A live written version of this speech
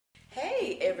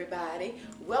everybody,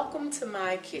 welcome to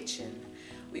my kitchen.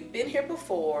 We've been here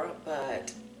before,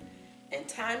 but in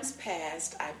times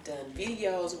past I've done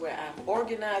videos where I've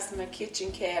organized my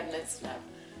kitchen cabinets and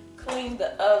I've cleaned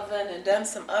the oven and done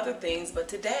some other things, but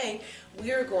today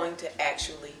we're going to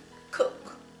actually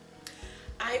cook.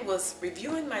 I was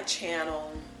reviewing my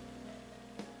channel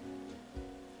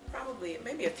probably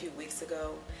maybe a few weeks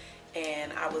ago,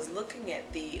 and I was looking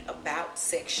at the about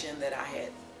section that I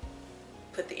had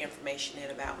put the information in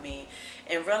about me,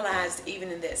 and realized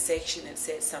even in that section it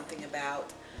said something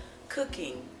about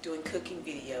cooking, doing cooking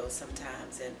videos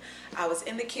sometimes. And I was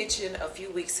in the kitchen a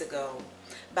few weeks ago.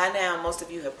 By now most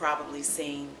of you have probably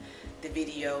seen the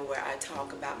video where I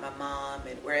talk about my mom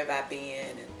and where have I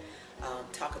been,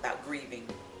 and talk about grieving.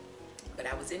 But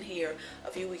I was in here a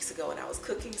few weeks ago and I was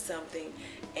cooking something,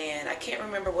 and I can't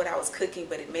remember what I was cooking,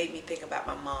 but it made me think about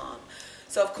my mom.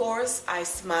 So of course I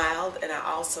smiled and I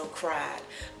also cried.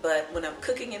 But when I'm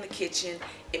cooking in the kitchen,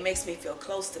 it makes me feel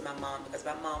close to my mom, because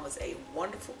my mom was a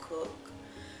wonderful cook.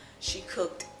 She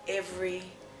cooked every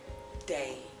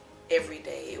day. Every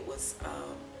day. It was,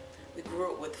 we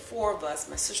grew up with 4 of us.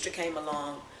 My sister came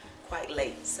along quite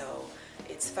late, so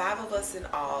it's 5 of us in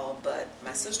all, but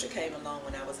my sister came along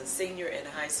when I was a senior in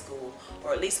high school,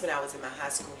 or at least when I was in my high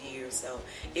school years. So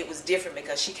it was different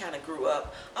because she kind of grew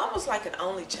up almost like an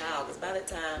only child, because by the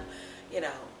time, you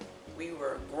know, we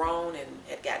were grown and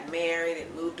had gotten married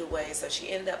and moved away, so she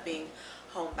ended up being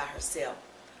home by herself.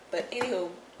 But anywho,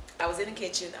 I was in the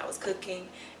kitchen, I was cooking,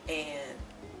 and,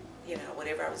 you know,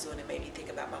 whatever I was doing, it made me think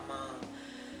about my mom.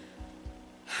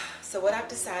 So what I've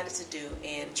decided to do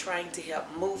in trying to help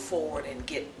move forward and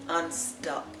get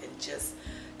unstuck and just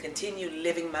continue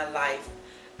living my life,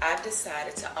 I've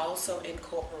decided to also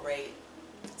incorporate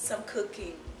some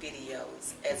cooking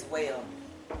videos as well.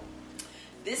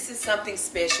 This is something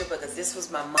special because this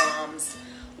was my mom's,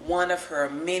 one of her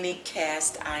many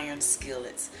cast iron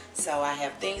skillets. So I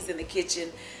have things in the kitchen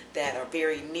that are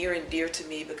very near and dear to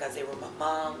me because they were my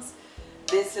mom's.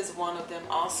 This is one of them.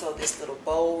 Also this little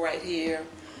bowl right here.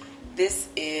 This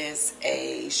is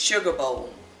a sugar bowl.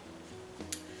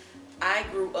 I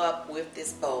grew up with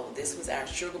this bowl. This was our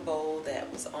sugar bowl that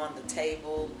was on the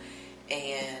table,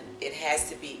 and it has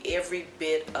to be every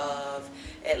bit of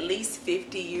at least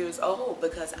 50 years old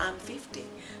because I'm 50.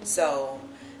 So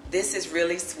this is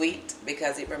really sweet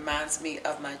because it reminds me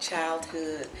of my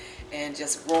childhood and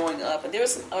just growing up. And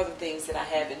there's some other things that I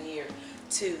have in here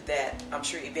too that I'm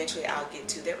sure eventually I'll get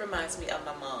to that reminds me of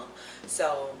my mom.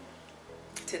 So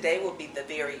today will be the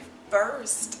very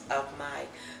first of my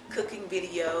cooking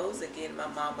videos. Again, my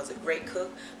mom was a great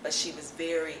cook, but she was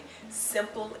very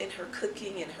simple in her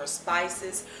cooking and her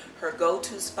spices. Her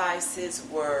go-to spices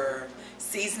were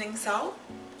seasoning salt,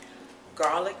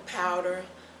 garlic powder,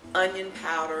 onion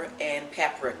powder, and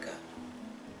paprika.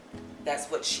 That's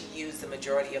what she used the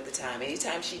majority of the time.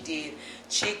 Anytime she did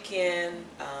chicken,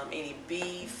 any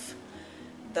beef,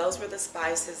 those were the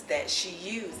spices that she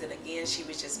used. And again, she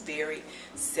was just very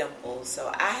simple.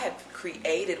 So I have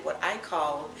created what I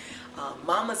call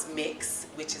Mama's Mix,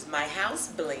 which is my house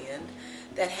blend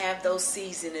that have those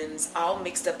seasonings all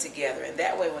mixed up together. And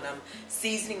that way when I'm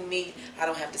seasoning meat, I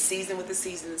don't have to season with the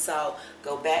seasoning salt,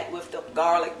 go back with the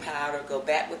garlic powder, go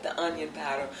back with the onion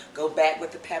powder, go back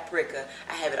with the paprika.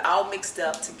 I have it all mixed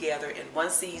up together in one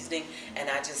seasoning, and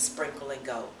I just sprinkle and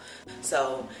go.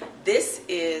 So this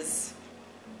is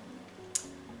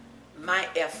my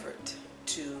effort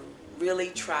to really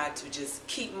try to just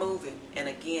keep moving and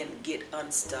again get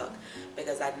unstuck,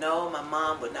 because I know my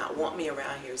mom would not want me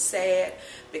around here sad,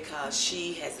 because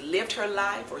she has lived her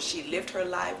life, or she lived her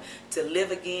life to live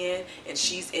again, and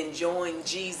she's enjoying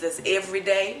Jesus every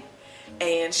day,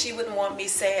 and she wouldn't want me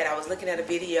sad. I was looking at a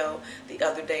video the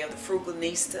other day of the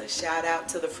Frugalista. Shout out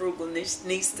to the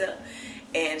Frugalista.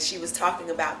 And she was talking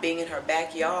about being in her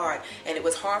backyard, and it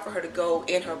was hard for her to go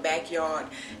in her backyard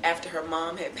after her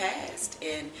mom had passed.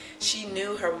 And she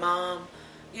knew her mom,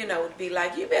 you know, would be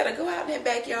like, you better go out in that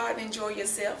backyard and enjoy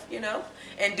yourself, you know,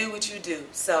 and do what you do.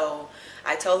 So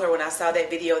I told her when I saw that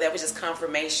video, that was just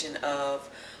confirmation of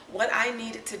what I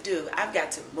needed to do. I've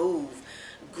got to move.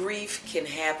 Grief can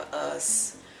have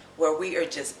us where we are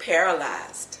just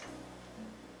paralyzed.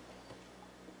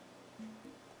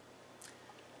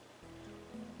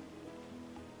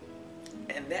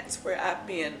 And that's where I've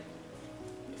been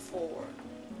for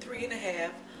 3.5,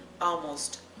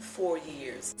 almost 4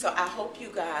 years. So I hope you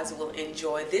guys will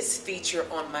enjoy this feature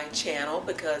on my channel,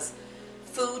 because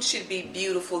food should be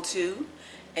beautiful too.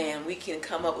 And we can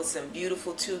come up with some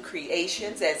beautiful too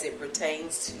creations as it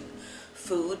pertains to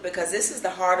food, because this is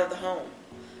the heart of the home.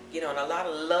 You know, and a lot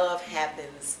of love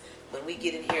happens when we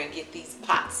get in here and get these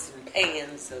pots and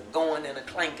pans going and a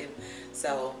clanking.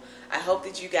 So I hope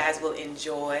that you guys will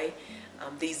enjoy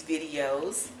these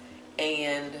videos,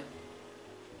 and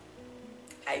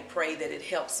I pray that it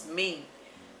helps me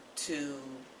to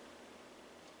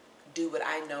do what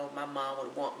I know my mom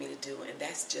would want me to do, and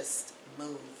that's just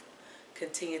move.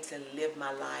 Continue to live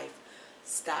my life.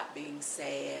 Stop being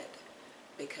sad,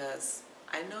 because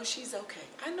I know she's okay.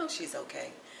 I know she's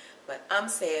okay. But I'm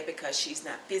sad because she's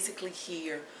not physically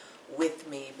here with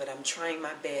me, but I'm trying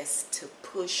my best to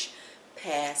push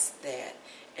past that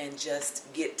and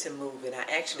just get to moving. I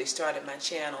actually started my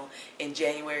channel in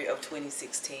January of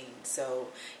 2016, so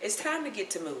it's time to get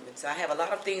to moving. So I have a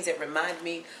lot of things that remind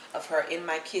me of her in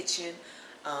my kitchen,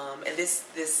 and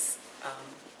this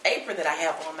apron that I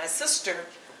have on, my sister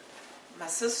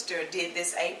did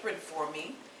this apron for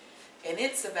me, and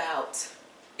it's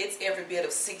every bit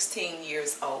of 16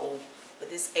 years old, but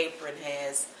this apron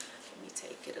has, let me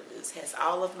take it loose, has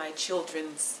all of my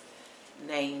children's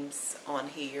names on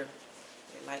here.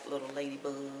 They're like little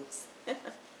ladybugs. And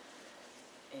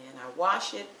I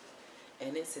wash it,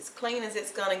 and it's as clean as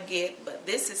it's gonna get, but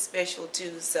this is special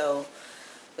too. So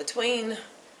between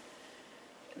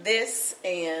this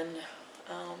and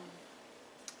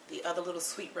the other little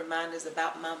sweet reminders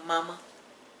about my mama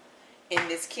in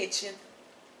this kitchen,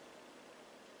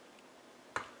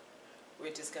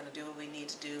 we're just going to do what we need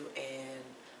to do and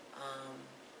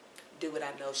do what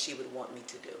I know she would want me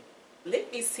to do.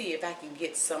 Let me see if I can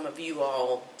get some of you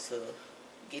all to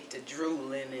get to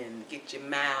drooling and get your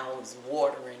mouths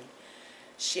watering,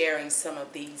 sharing some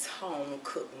of these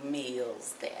home-cooked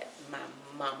meals that my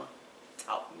mama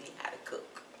taught me how to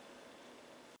cook.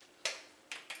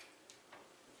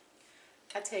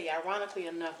 I tell you, ironically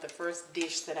enough, the first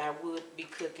dish that I would be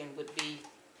cooking would be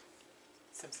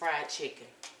some fried chicken.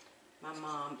 My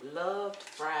mom loved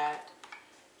fried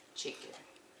chicken.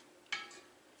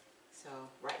 So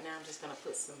right now I'm just going to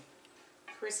put some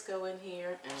Crisco in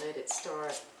here and let it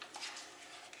start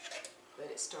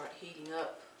heating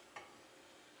up.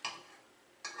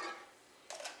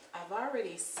 I've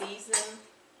already seasoned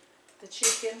the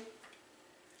chicken.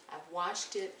 I've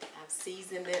washed it, I've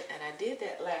seasoned it, and I did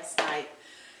that last night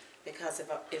because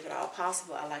if at all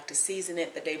possible, I like to season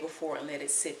it the day before and let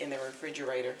it sit in the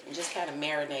refrigerator and just kind of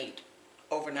marinate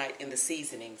overnight in the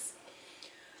seasonings.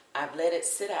 I've let it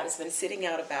sit out. It's been sitting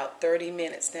out about 30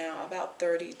 minutes now, about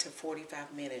 30 to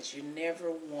 45 minutes. You never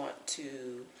want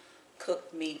to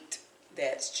cook meat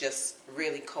that's just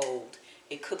really cold.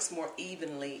 It cooks more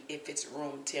evenly if it's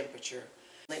room temperature.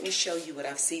 Let me show you what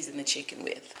I've seasoned the chicken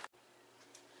with.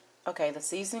 Okay, the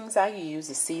seasonings I use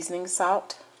is seasoning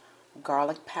salt,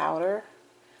 garlic powder,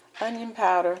 onion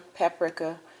powder,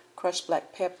 paprika, crushed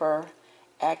black pepper,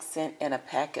 accent, and a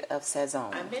packet of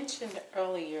Sazon. I mentioned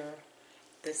earlier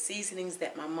the seasonings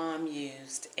that my mom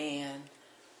used, and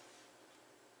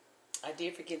I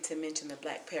did forget to mention the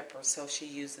black pepper. So she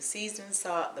used the seasoning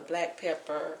salt, the black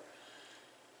pepper,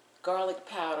 garlic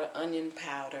powder, onion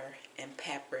powder, and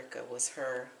paprika was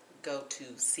her go-to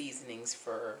seasonings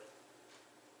for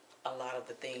a lot of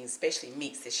the things, especially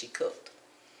meats that she cooked.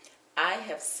 I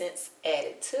have since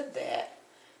added to that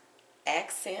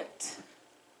accent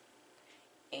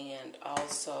and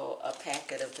also a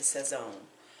packet of the Sazon.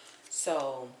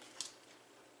 So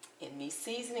in me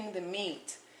seasoning the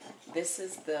meat, this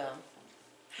is the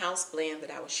house blend that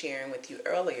I was sharing with you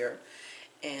earlier,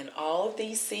 and all of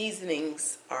these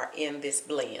seasonings are in this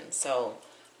blend. So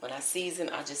when I season,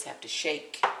 I just have to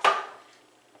shake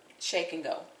and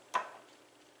go.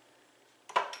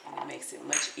 And it makes it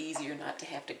much easier not to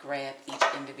have to grab each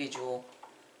individual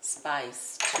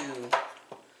spice to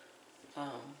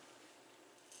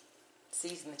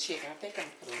season the chicken. I think I'm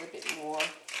going to put a little bit more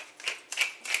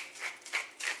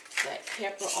black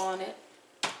pepper on it.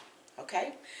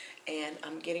 Okay? And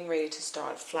I'm getting ready to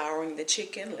start flouring the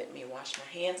chicken. Let me wash my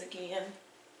hands again.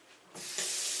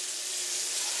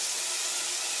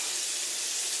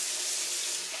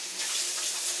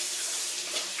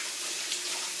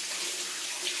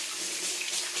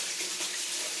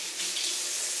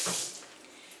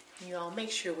 You all make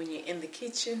sure when you're in the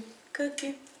kitchen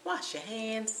cooking, wash your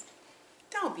hands.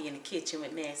 Don't be in the kitchen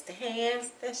with nasty hands.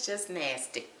 That's just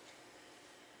nasty.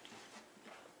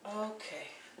 Okay.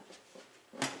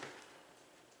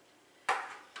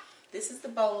 This is the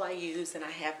bowl I use, and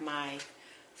I have my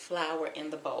flour in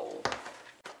the bowl.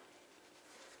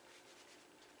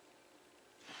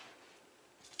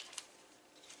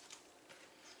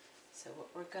 So what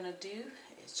we're going to do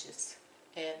is just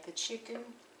add the chicken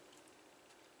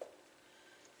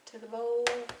to the bowl.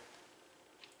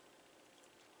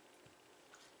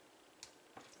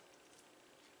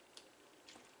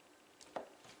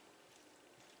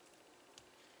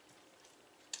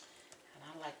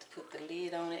 to put the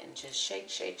lid on it and just shake,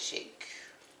 shake, shake.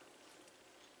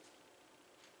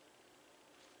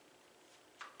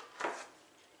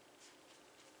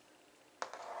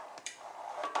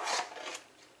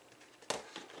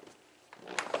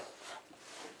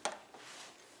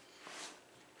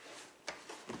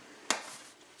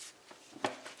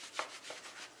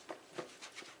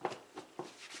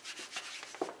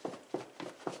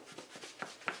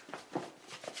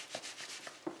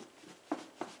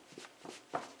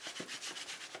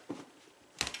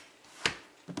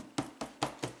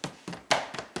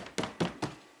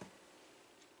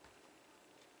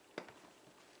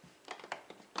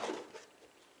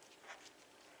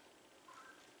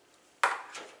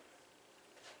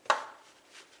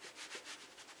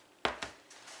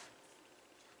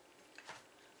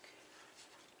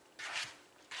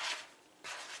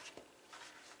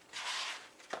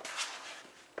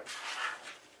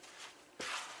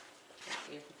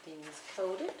 Everything is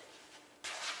coated.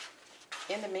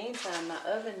 In the meantime,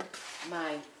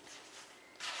 my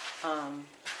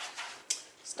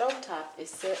stovetop is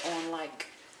set on like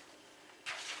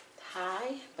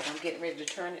high, but I'm getting ready to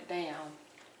turn it down.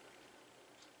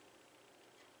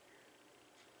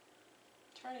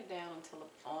 Turn it down until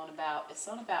it's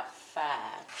on about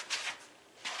 5.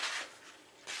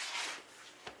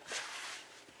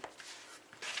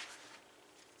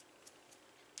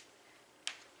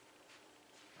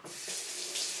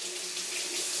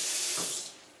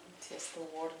 Test the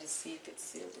water to see if it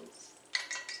sizzles.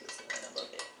 Sizzling a little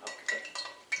bit. Okay.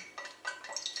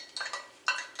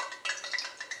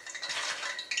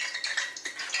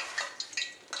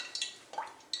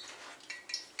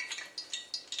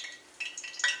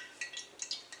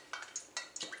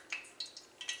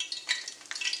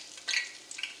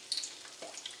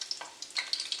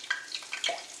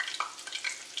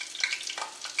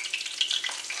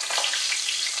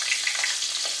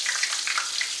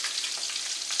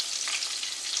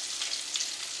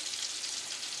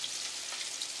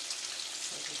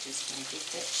 Just going to get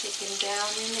that chicken down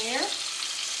in there.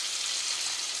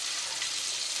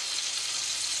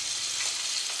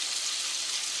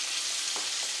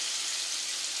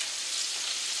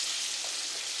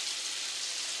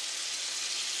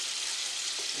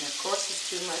 And of course it's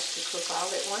too much to cook all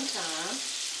at one time.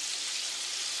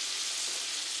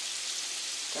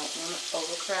 Don't want to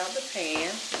overcrowd the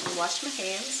pan. Let me wash my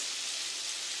hands.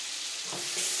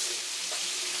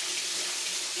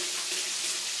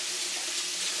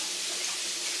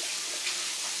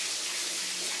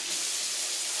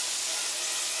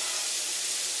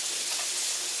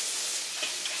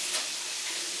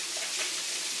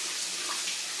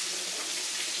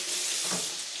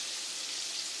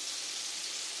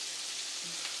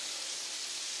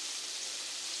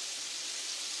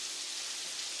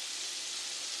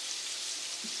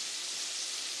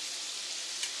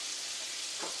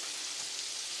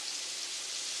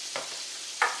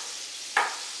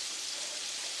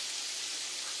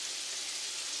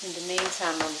 In the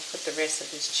meantime, I'm going to put the rest of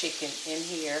this chicken in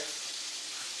here.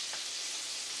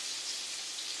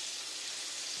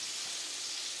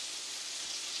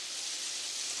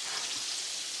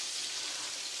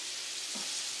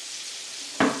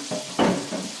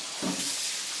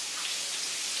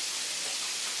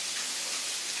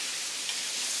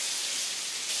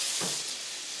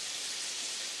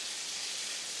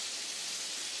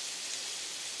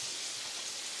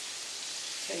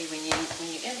 When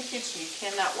you're in the kitchen, you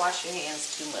cannot wash your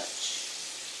hands too much.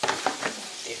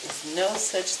 There is no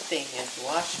such thing as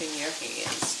washing your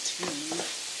hands too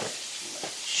much.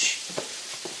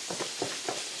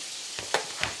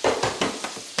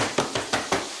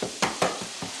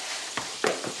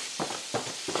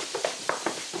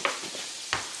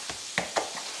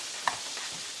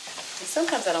 And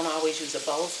sometimes I don't always use a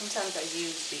bowl. Sometimes I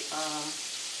use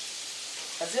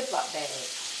a Ziploc bag.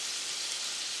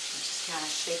 Kind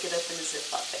of shake it up in the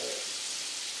Ziploc bag.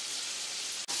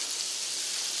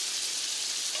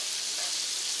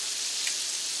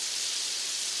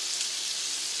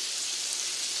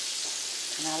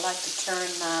 And I like to turn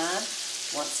mine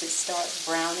once it starts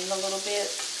browning a little bit.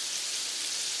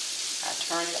 I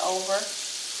turn it over,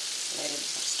 let it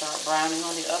start browning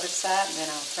on the other side, and then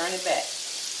I'll turn it back.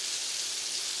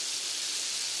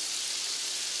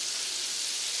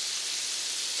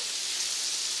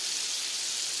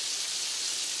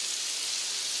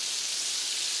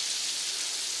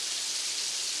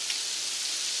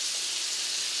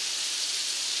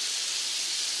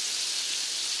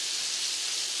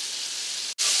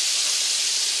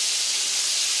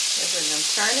 And then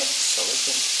turn it so we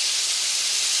can,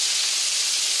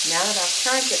 now that I've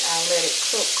turned it, I'll let it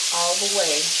cook all the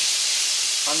way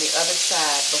on the other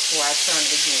side before I turn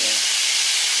it again.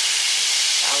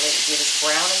 I'll let it get as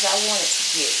brown as I want it to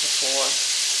get before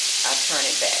I turn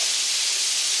it back.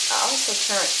 I also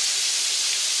turn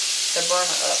the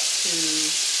burner up to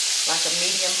like a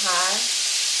medium high.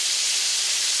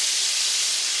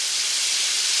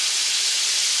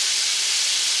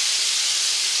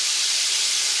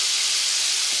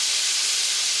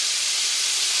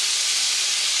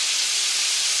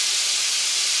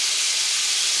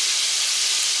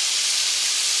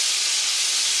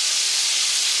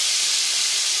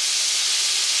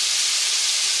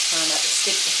 Try not to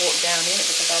stick the fork down in it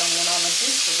because I don't want all my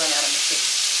juice to run out of my chicken.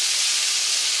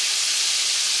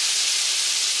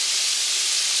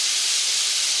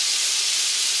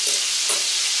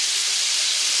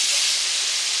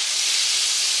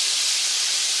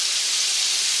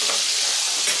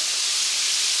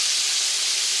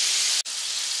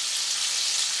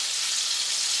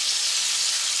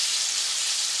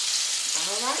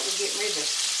 Alright, we're getting ready to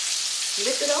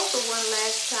flip it over one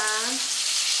last time.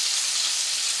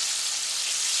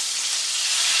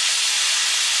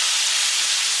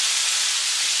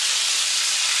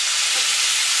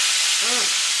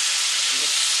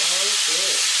 Looks so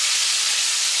good.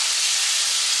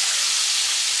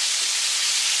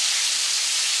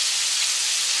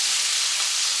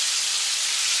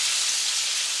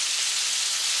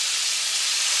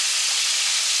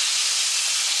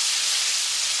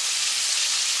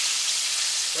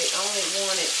 They only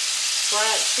wanted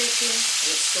fried chicken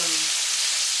with some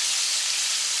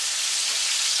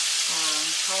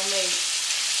homemade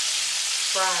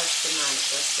fries tonight.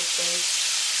 That's what they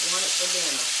wanted for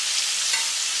dinner.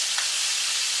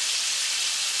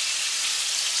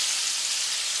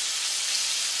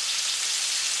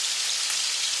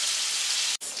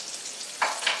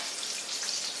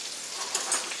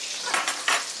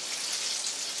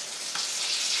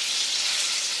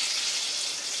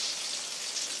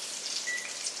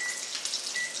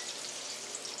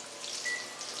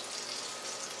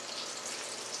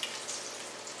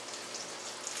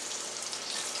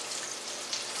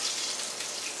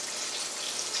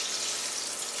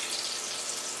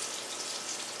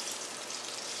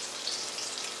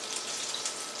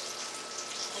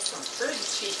 Some pretty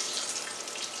chicken.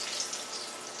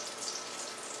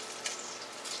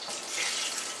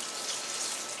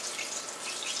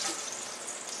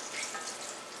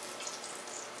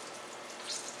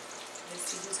 Let's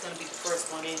see who's going to be the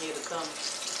first one in here to come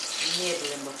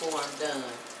nibbling before I'm done.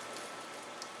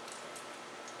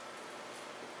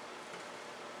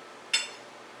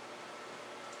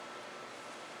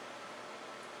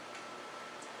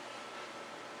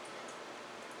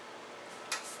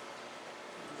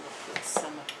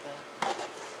 Some of the,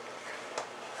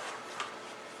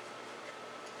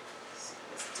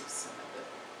 let's do some of the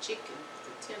chicken,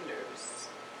 the tenders.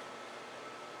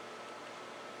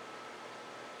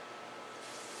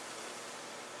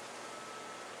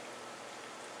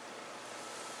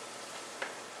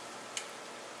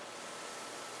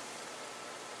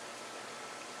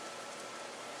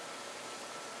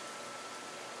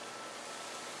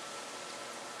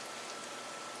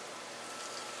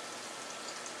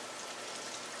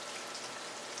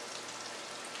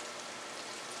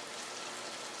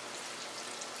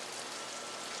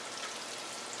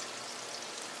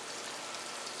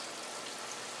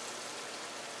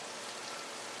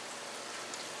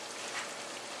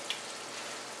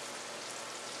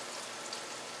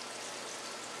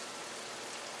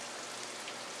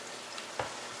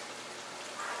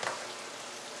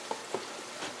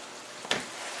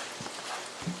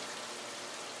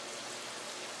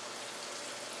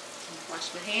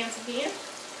 Wash my hands again.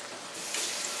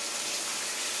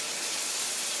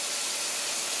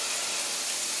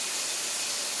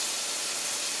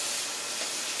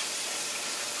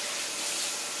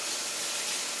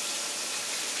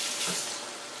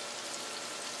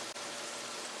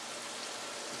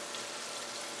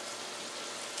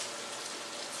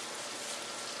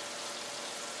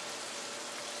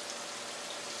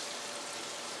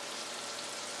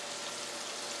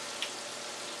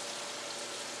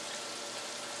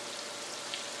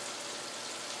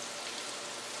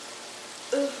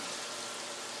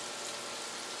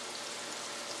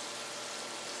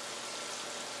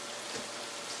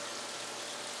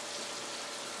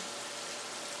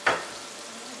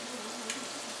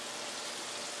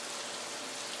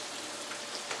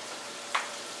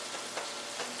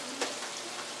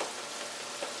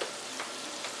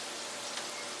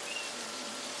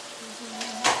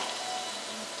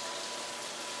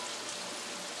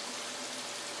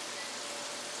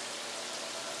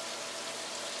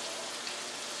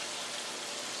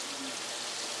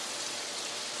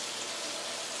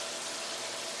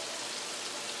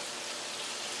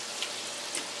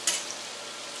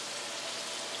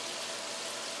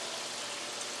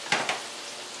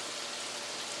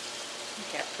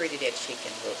 Look how pretty that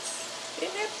chicken looks.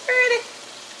 Isn't that pretty?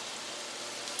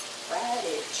 Fried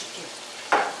egg chicken.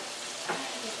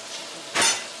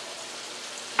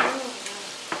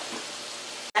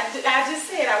 I just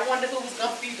said I wonder who was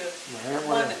gonna be the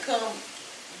one to come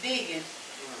digging.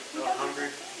 I'm hungry.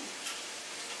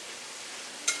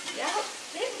 Y'all,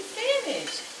 let me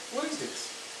finish. What is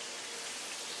this?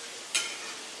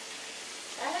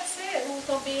 I said who's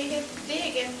gonna be in here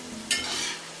digging.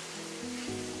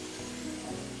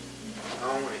 I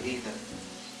don't want to eat that.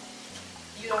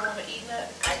 You don't want to eat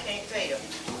nothing? I can't tell.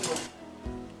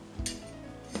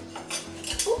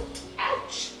 Ooh,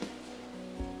 ouch.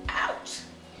 Ouch.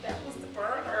 That was the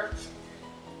burner.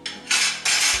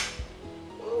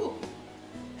 Ooh.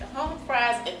 The home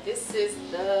fries, and this is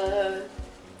the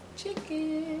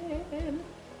chicken. And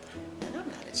I'm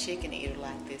not a chicken eater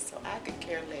like this, so I could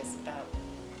care less about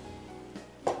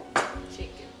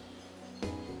chicken.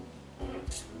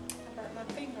 I hurt my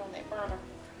finger on that burner.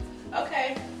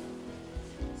 Okay.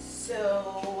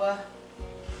 So,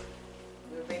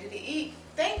 we're ready to eat.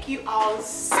 Thank you all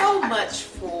so much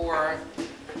for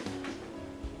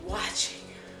watching.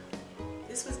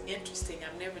 This was interesting.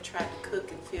 I've never tried to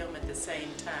cook and film at the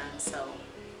same time, so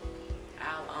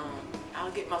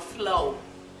I'll get my flow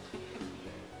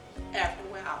after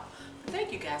a while.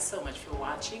 Thank you guys so much for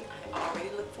watching. I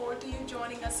already look forward to you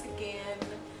joining us again.